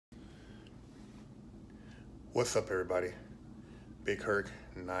What's up, everybody? Big Herc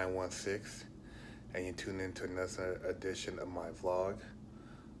 916, and you tune into another edition of my vlog.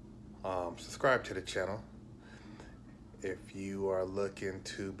 Subscribe to the channel if you are looking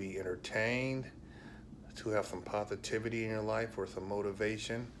to be entertained, to have some positivity in your life or some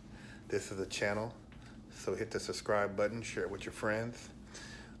motivation. This is a channel, so hit the subscribe button, share it with your friends.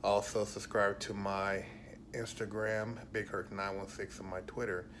 Also, subscribe to my Instagram, Big Herc 916, and my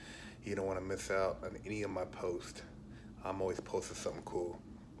Twitter. You don't want to miss out on any of my posts. I'm always posting something cool.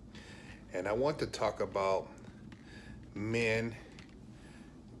 And I want to talk about men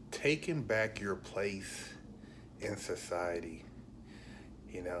taking back your place in society.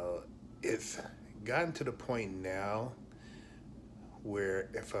 You know, it's gotten to the point now where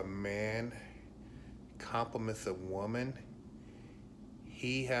if a man compliments a woman,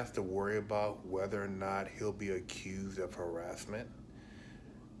 he has to worry about whether or not he'll be accused of harassment.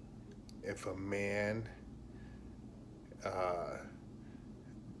 If a man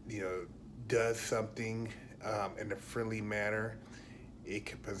does something in a friendly manner, it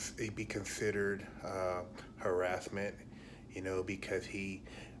could be considered harassment, because he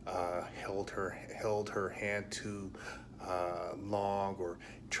held her hand too long, or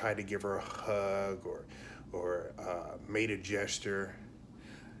tried to give her a hug, or made a gesture.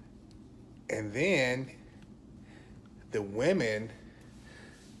 And then the women,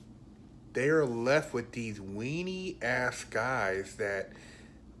 they are left with these weenie ass guys that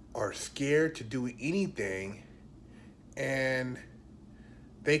are scared to do anything, and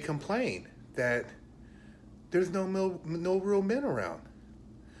they complain that there's no real men around.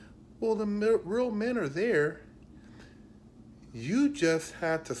 Well, the real men are there. You just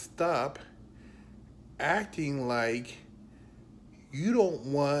have to stop acting like you don't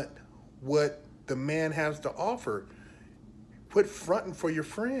want what the man has to offer. Quit fronting for your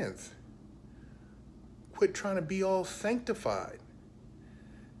friends. Quit trying to be all sanctified.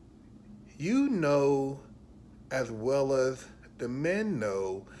 You know as well as the men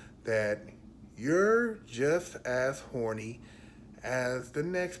know that you're just as horny as the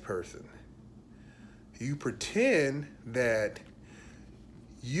next person. You pretend that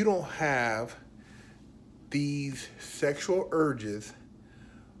you don't have these sexual urges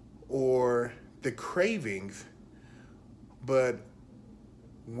or the cravings, but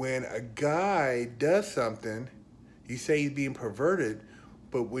when a guy does something, you say he's being perverted,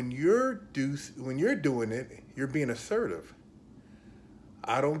 but when you're doing it, you're being assertive.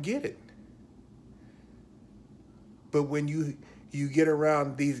 I don't get it. But when you get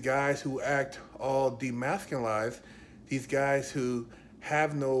around these guys who act all demasculinized, these guys who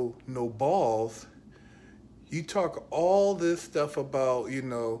have no balls, you talk all this stuff about,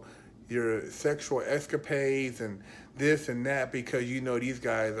 your sexual escapades and this and that, because these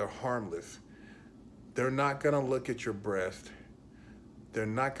guys are harmless. They're not gonna look at your breast. They're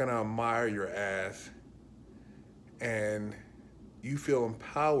not gonna admire your ass. And you feel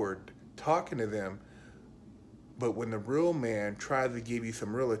empowered talking to them. But when the real man tries to give you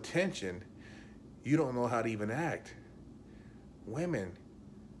some real attention, you don't know how to even act. Women,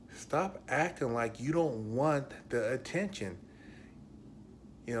 stop acting like you don't want the attention.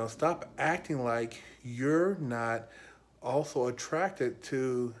 Stop acting like you're not also attracted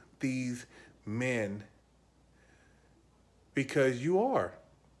to these men, because you are.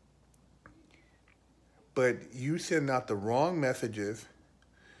 But you send out the wrong messages.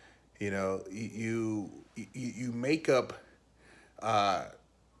 You make up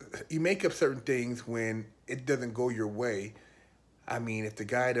certain things when it doesn't go your way. I mean, if the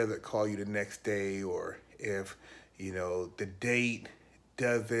guy doesn't call you the next day, or if the date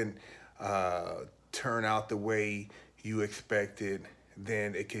doesn't turn out the way you expected,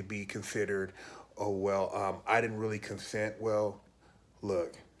 then it could be considered, oh, well, I didn't really consent. Well,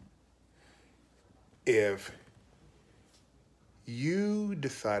 look, if you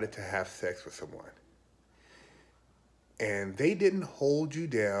decided to have sex with someone and they didn't hold you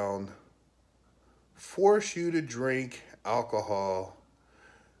down, force you to drink alcohol,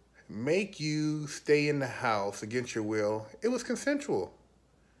 make you stay in the house against your will, it was consensual.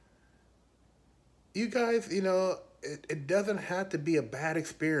 You guys, it doesn't have to be a bad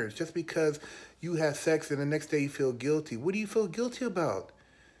experience just because you have sex and the next day you feel guilty. What do you feel guilty about?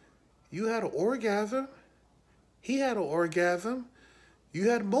 You had an orgasm. He had an orgasm. You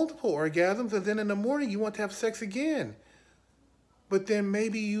had multiple orgasms, and then in the morning you want to have sex again. But then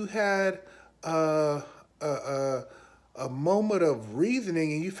maybe you had a moment of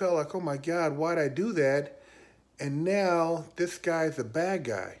reasoning and you felt like, oh my God, why'd I do that? And now this guy's a bad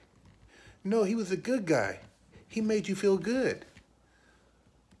guy. No, he was a good guy. He made you feel good.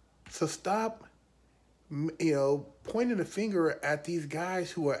 So stop pointing the finger at these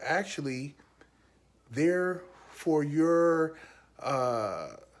guys who are actually there for your uh,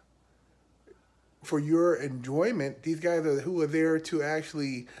 enjoyment. These guys who are there to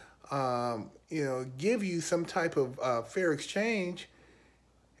actually give you some type of fair exchange,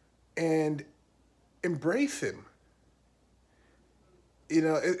 and embrace him.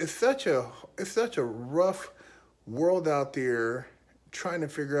 It's such a rough world out there trying to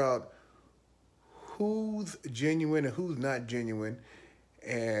figure out who's genuine and who's not genuine.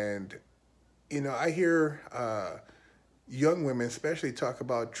 And I hear young women especially talk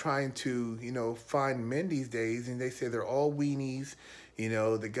about trying to find men these days, and they say they're all weenies.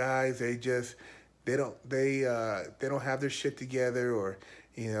 The guys, they don't have their shit together, or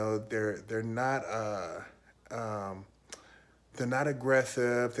they're not they're not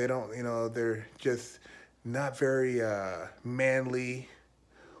aggressive. They don't, they're just not very manly.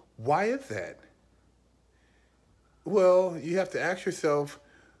 Why is that? Well, you have to ask yourself,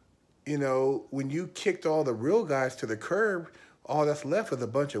 when you kicked all the real guys to the curb, all that's left is a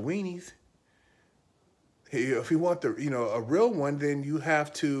bunch of weenies. If you want a real one, then you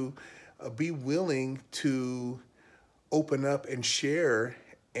have to be willing to open up and share,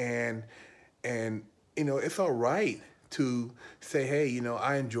 and it's all right to say, hey,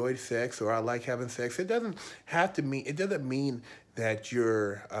 I enjoyed sex, or I like having sex. It doesn't mean that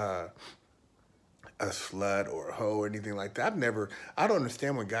you're a slut or a hoe or anything like that. I don't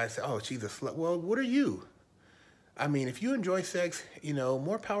understand when guys say, oh, she's a slut. Well, what are you? I mean, if you enjoy sex,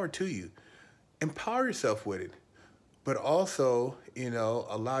 more power to you. Empower yourself with it, but also,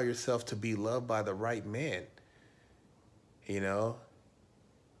 allow yourself to be loved by the right man.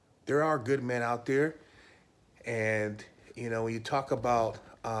 There are good men out there. And, when you talk about,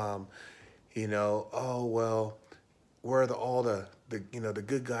 oh, well, where are all the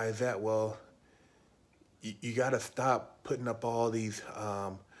good guys at? Well, you got to stop putting up all these,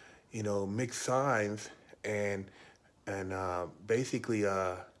 mixed signs, and basically,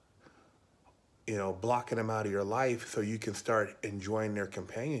 blocking them out of your life so you can start enjoying their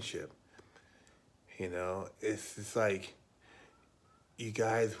companionship. It's like, you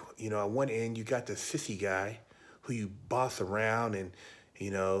guys, on one end, you got the sissy guy who you boss around, and,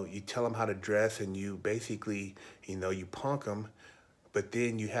 you tell him how to dress, and you basically, you punk him. But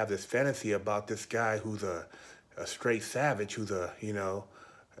then you have this fantasy about this guy who's a straight savage, who's an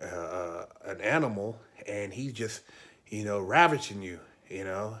animal, and he's just, ravaging you,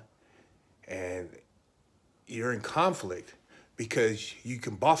 and you're in conflict because you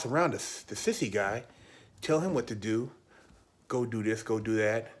can boss around the sissy guy, tell him what to do, go do this, go do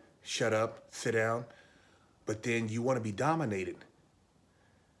that, shut up, sit down, but then you want to be dominated.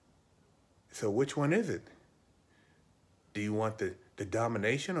 So which one is it? Do you want the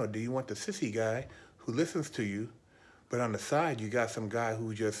domination, or do you want the sissy guy who listens to you, but on the side you got some guy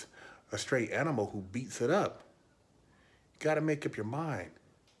who's just a straight animal who beats it up? You got to make up your mind.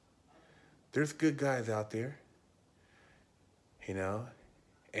 There's good guys out there,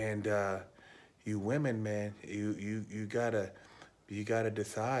 and you women, man, you gotta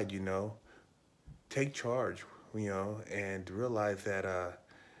decide, take charge, and realize that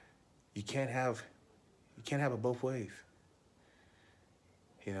you can't have it both ways.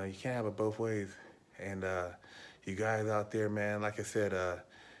 You can't have it both ways. And you guys out there, man, like I said,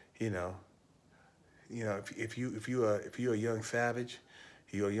 if you're a young savage,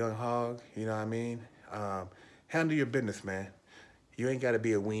 you're a young hog, you know what I mean? Handle your business, man. You ain't got to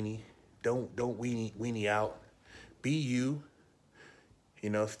be a weenie. Don't weenie out. Be you.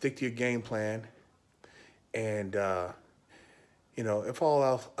 Stick to your game plan. And if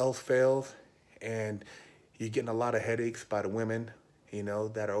all else fails, and you're getting a lot of headaches by the women,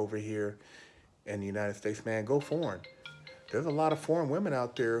 that are over here in the United States, man, go foreign. There's a lot of foreign women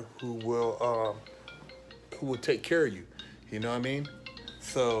out there who will take care of you. You know what I mean?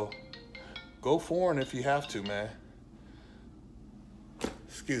 So go foreign if you have to, man.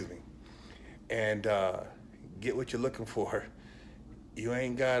 Excuse me. And get what you're looking for. You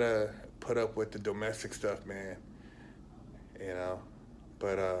ain't gotta put up with the domestic stuff, man.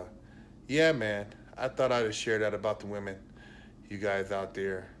 But yeah, man, I thought I'd just share that about the women, you guys out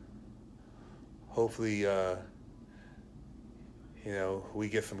there. Hopefully, we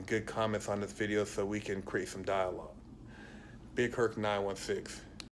get some good comments on this video so we can create some dialogue. Big Herc 916.